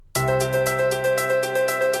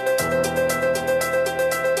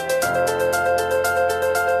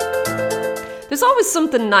there's always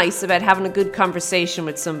something nice about having a good conversation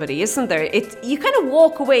with somebody, isn't there? You kind of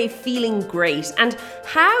walk away feeling great, and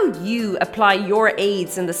how you apply your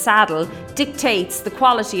aids in the saddle dictates the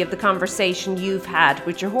quality of the conversation you've had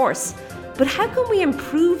with your horse. But how can we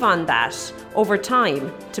improve on that over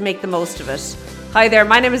time to make the most of it? Hi there,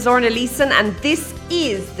 my name is Lorna Leeson, and this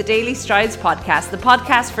is the Daily Strides podcast, the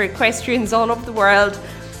podcast for equestrians all over the world.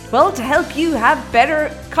 Well, to help you have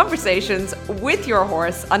better conversations with your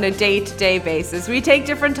horse on a day-to-day basis. We take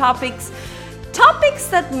different topics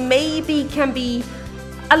that maybe can be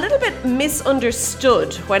a little bit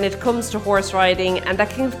misunderstood when it comes to horse riding, and that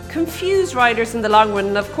can confuse riders in the long run.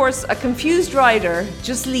 And of course, a confused rider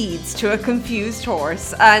just leads to a confused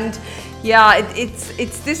horse. And yeah,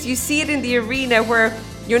 it's this, you see it in the arena where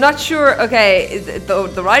you're not sure, okay,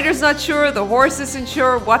 the rider's not sure, the horse isn't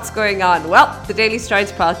sure what's going on. Well, the Daily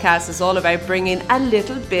Strides podcast is all about bringing a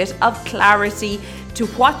little bit of clarity to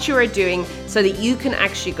what you are doing so that you can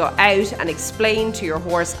actually go out and explain to your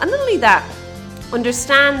horse. And not only that,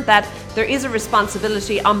 understand that there is a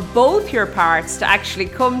responsibility on both your parts to actually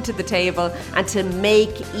come to the table and to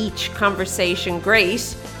make each conversation great,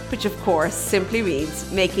 which of course simply means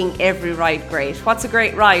making every ride great. What's a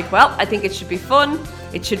great ride? Well, I think it should be fun,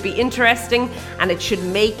 it should be interesting, and it should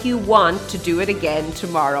make you want to do it again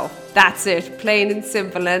tomorrow. That's it, plain and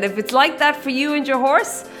simple. And if it's like that for you and your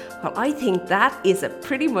horse, well, I think that is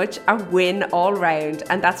pretty much a win all round,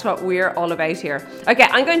 and that's what we're all about here. Okay,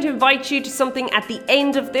 I'm going to invite you to something at the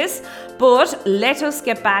end of this, but let us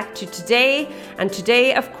get back to today. And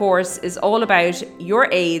today, of course, is all about your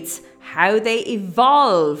aids, how they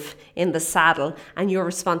evolve in the saddle, and your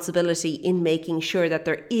responsibility in making sure that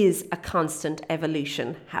there is a constant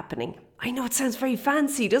evolution happening. I know it sounds very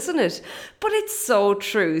fancy, doesn't it? But it's so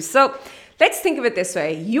true. So let's think of it this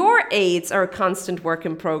way. Your aids are a constant work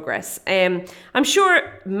in progress. I'm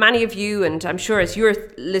sure many of you, and I'm sure as you're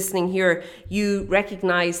listening here, you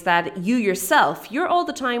recognize that you yourself, you're all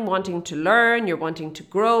the time wanting to learn, you're wanting to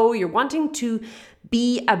grow, you're wanting to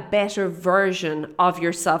be a better version of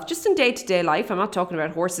yourself, just in day-to-day life. I'm not talking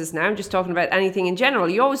about horses now, I'm just talking about anything in general.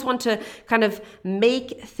 You always want to kind of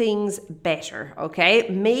make things better, okay?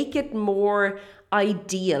 Make it more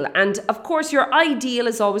ideal. And of course, your ideal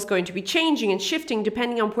is always going to be changing and shifting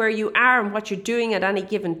depending on where you are and what you're doing at any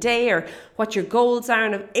given day, or what your goals are,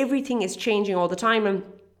 and everything is changing all the time. And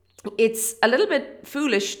it's a little bit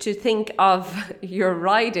foolish to think of your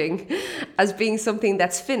riding as being something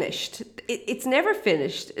that's finished. It's never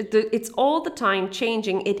finished. It's all the time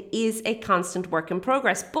changing. It is a constant work in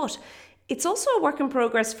progress, but it's also a work in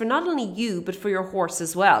progress for not only you, but for your horse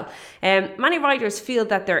as well. Many riders feel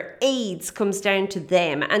that their aids comes down to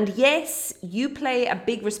them. And yes, you play a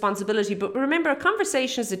big responsibility, but remember, a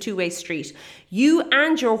conversation is a two-way street. You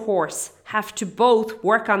and your horse have to both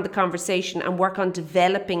work on the conversation and work on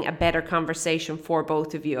developing a better conversation for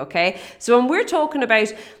both of you, okay? So when we're talking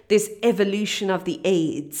about this evolution of the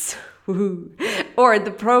aids, or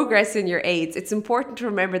the progress in your aids, it's important to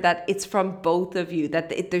remember that it's from both of you,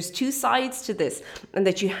 that there's two sides to this, and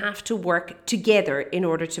that you have to work together in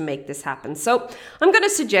order to make this happen. So I'm going to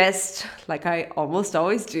suggest, like I almost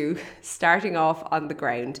always do, starting off on the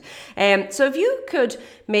ground. So if you could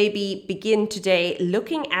maybe begin today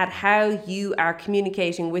looking at how you are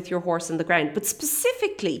communicating with your horse on the ground, but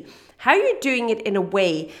specifically how you're doing it in a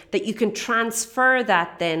way that you can transfer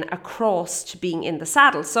that then across to being in the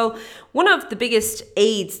saddle. So one of the biggest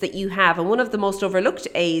aids that you have, and one of the most overlooked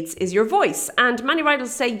aids, is your voice. And many riders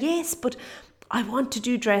say, yes, but I want to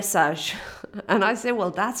do dressage. And I say, well,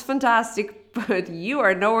 that's fantastic, but you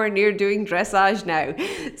are nowhere near doing dressage now.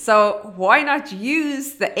 So why not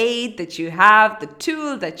use the aid that you have, the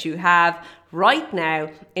tool that you have right now,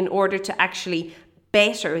 in order to actually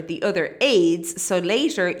better the other aids, so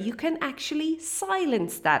later you can actually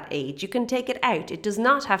silence that aid. You can take it out. It does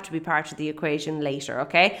not have to be part of the equation later,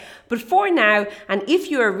 okay? But for now, and if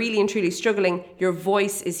you are really and truly struggling, your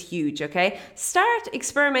voice is huge, okay? Start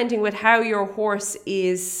experimenting with how your horse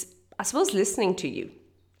is, I suppose, listening to you.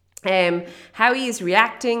 How he is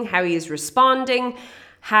reacting, how he is responding,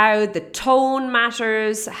 how the tone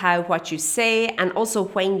matters, how what you say, and also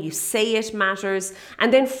when you say it matters.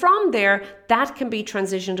 And then from there, that can be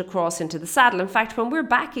transitioned across into the saddle. In fact, when we're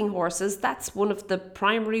backing horses, that's one of the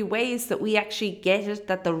primary ways that we actually get it,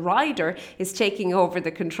 that the rider is taking over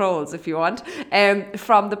the controls, if you want,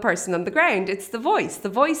 from the person on the ground. It's the voice. The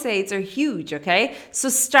voice aids are huge, okay? So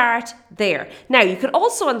start there. Now, you can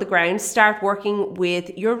also on the ground start working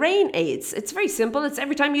with your rein aids. It's very simple. It's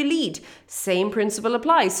every time you lead. Same principle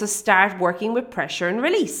applies. So start working with pressure and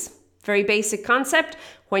release. Very basic concept.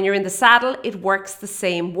 When you're in the saddle, it works the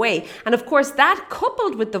same way. And of course, that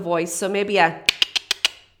coupled with the voice, so maybe a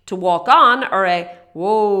to walk on or a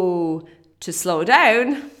whoa to slow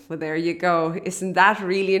down. Well, there you go. Isn't that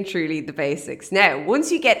really and truly the basics? Now,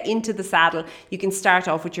 once you get into the saddle, you can start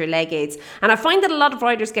off with your leg aids. And I find that a lot of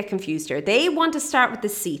riders get confused here. They want to start with the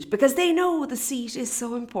seat because they know the seat is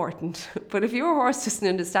so important. But if your horse doesn't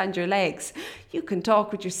understand your legs, you can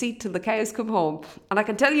talk with your seat till the cows come home. And I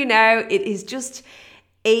can tell you now, it is just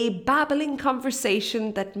a babbling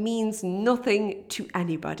conversation that means nothing to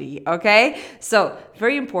anybody, okay? So,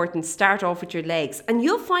 very important, start off with your legs. And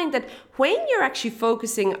you'll find that when you're actually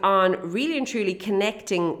focusing on really and truly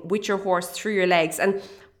connecting with your horse through your legs, and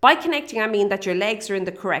by connecting, I mean that your legs are in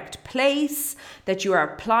the correct place, that you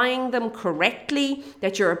are applying them correctly,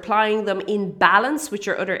 that you're applying them in balance with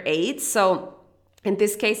your other aids. So, in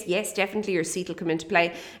this case, yes, definitely your seat will come into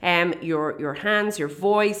play. Your hands, your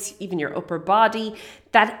voice, even your upper body,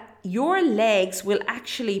 that your legs will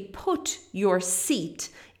actually put your seat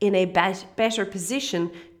in a better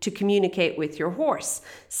position to communicate with your horse.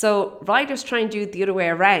 So riders try and do it the other way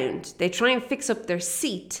around. They try and fix up their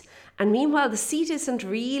seat. And meanwhile, the seat isn't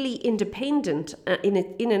really independent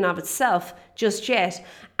in and of itself just yet.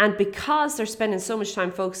 And because they're spending so much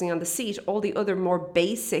time focusing on the seat, all the other more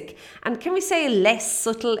basic and can we say less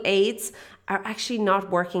subtle aids are actually not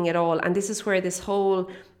working at all. And this is where this whole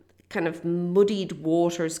kind of muddied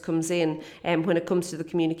waters comes in when it comes to the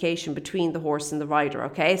communication between the horse and the rider,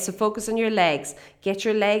 okay? So focus on your legs, get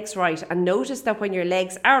your legs right, and notice that when your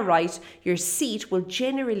legs are right, your seat will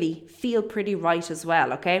generally feel pretty right as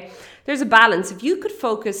well, okay? There's a balance. If you could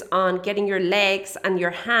focus on getting your legs and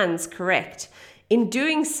your hands correct, in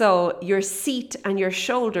doing so, your seat and your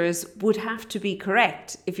shoulders would have to be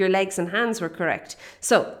correct if your legs and hands were correct.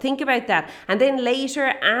 So think about that. And then later,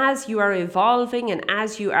 as you are evolving and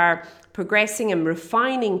as you are progressing and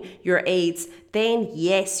refining your aids, then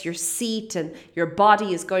yes, your seat and your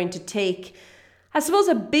body is going to take, I suppose,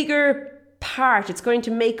 a bigger part. It's going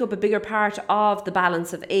to make up a bigger part of the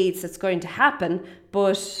balance of aids that's going to happen.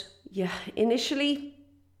 But yeah, initially,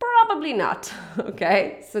 probably not,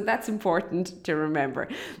 okay? So that's important to remember.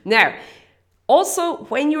 Now, also,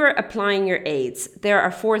 when you're applying your aids, there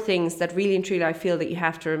are 4 things that really and truly I feel that you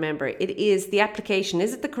have to remember. It is the application.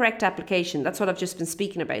 Is it the correct application? That's what I've just been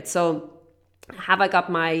speaking about. So have I got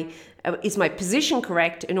is my position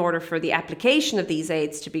correct in order for the application of these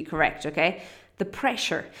aids to be correct, okay? The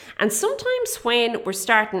pressure. And sometimes when we're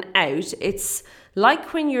starting out, it's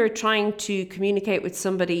like when you're trying to communicate with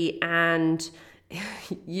somebody and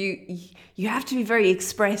you have to be very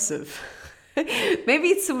expressive. Maybe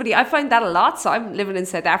it's somebody, I find that a lot. So I'm living in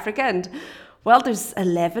South Africa and well, there's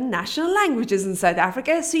 11 national languages in South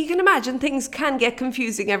Africa. So you can imagine things can get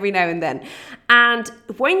confusing every now and then. And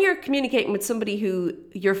when you're communicating with somebody who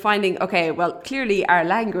you're finding, okay, well, clearly our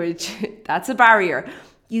language, that's a barrier.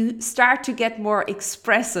 You start to get more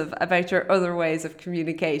expressive about your other ways of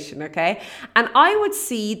communication, okay? And I would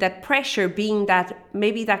see that pressure being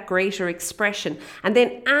maybe that greater expression. And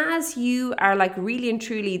then as you are like really and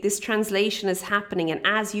truly, this translation is happening, and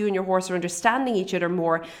as you and your horse are understanding each other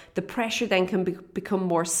more, the pressure then can become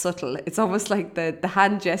more subtle. It's almost like the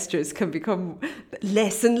hand gestures can become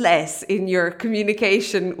less and less in your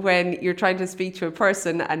communication when you're trying to speak to a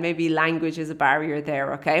person and maybe language is a barrier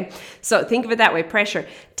there, okay? So think of it that way, pressure.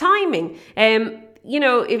 Timing.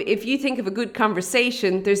 If you think of a good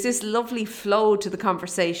conversation, there's this lovely flow to the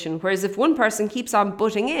conversation. Whereas if one person keeps on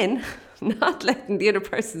butting in, not letting the other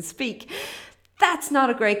person speak, that's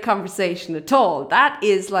not a great conversation at all.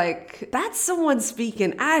 That's someone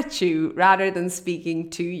speaking at you rather than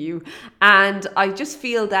speaking to you. And I just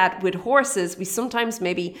feel that with horses, we sometimes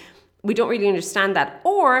we don't really understand that.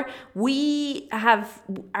 Or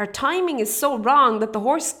our timing is so wrong that the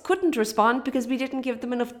horse couldn't respond because we didn't give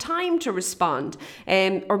them enough time to respond.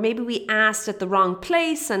 Or maybe we asked at the wrong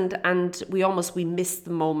place and we missed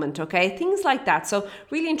the moment, okay? Things like that. So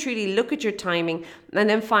really and truly look at your timing, and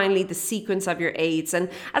then finally the sequence of your aids. And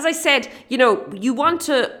as I said, you want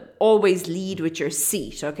to always lead with your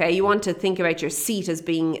seat, okay? You want to think about your seat as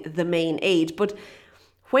being the main aid. But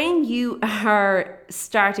when you are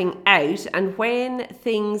starting out and when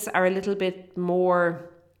things are a little bit more,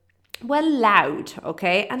 loud,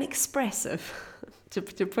 okay, and expressive, to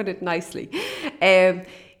put it nicely,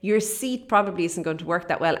 your seat probably isn't going to work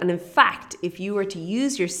that well. And in fact, if you were to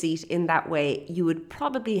use your seat in that way, you would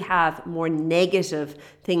probably have more negative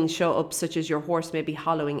things show up, such as your horse may be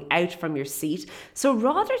hollowing out from your seat. So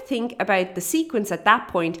rather think about the sequence at that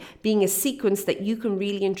point being a sequence that you can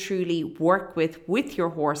really and truly work with your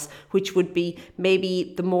horse, which would be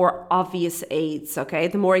maybe the more obvious aids, okay,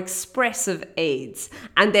 the more expressive aids.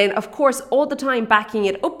 And then of course all the time backing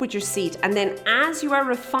it up with your seat. And then as you are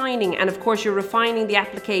refining, and of course you're refining the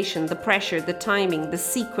application, the pressure, the timing, the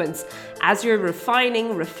sequence, as you're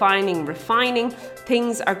refining,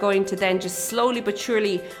 things are going to then just slowly but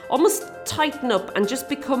surely almost tighten up and just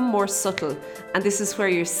become more subtle. And this is where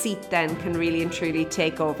your seat then can really and truly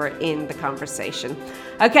take over in the conversation.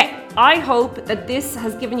 Okay, I hope that this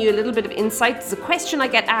has given you a little bit of insight. It's a question I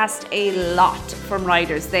get asked a lot from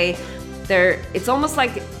riders. It's almost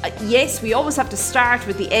like, yes, we always have to start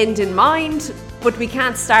with the end in mind, but we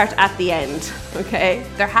can't start at the end, okay?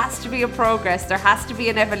 There has to be a progress, there has to be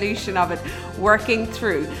an evolution of it working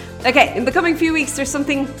through. Okay, in the coming few weeks, there's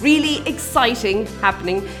something really exciting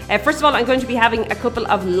happening. First of all, I'm going to be having a couple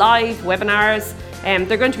of live webinars.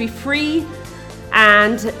 They're going to be free.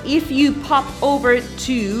 And if you pop over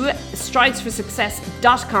to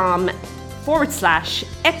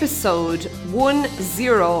stridesforsuccess.com/episode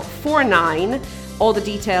 1049, all the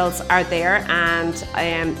details are there, and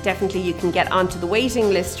definitely you can get onto the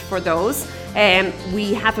waiting list for those.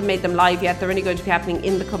 We haven't made them live yet. They're only going to be happening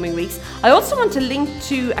in the coming weeks. I also want to link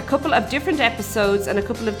to a couple of different episodes and a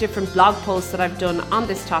couple of different blog posts that I've done on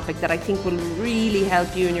this topic that I think will really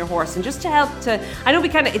help you and your horse. And just to help I know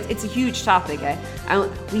it's a huge topic,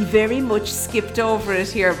 and we very much skipped over it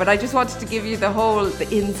here, but I just wanted to give you the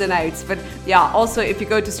ins and outs. But yeah, also if you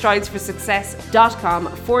go to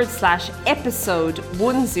stridesforsuccess.com/episode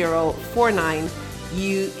 1049,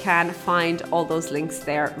 you can find all those links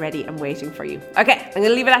there ready and waiting for you. Okay, I'm going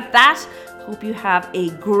to leave it at that. Hope you have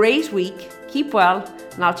a great week. Keep well,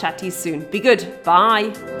 and I'll chat to you soon. Be good.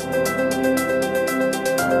 Bye.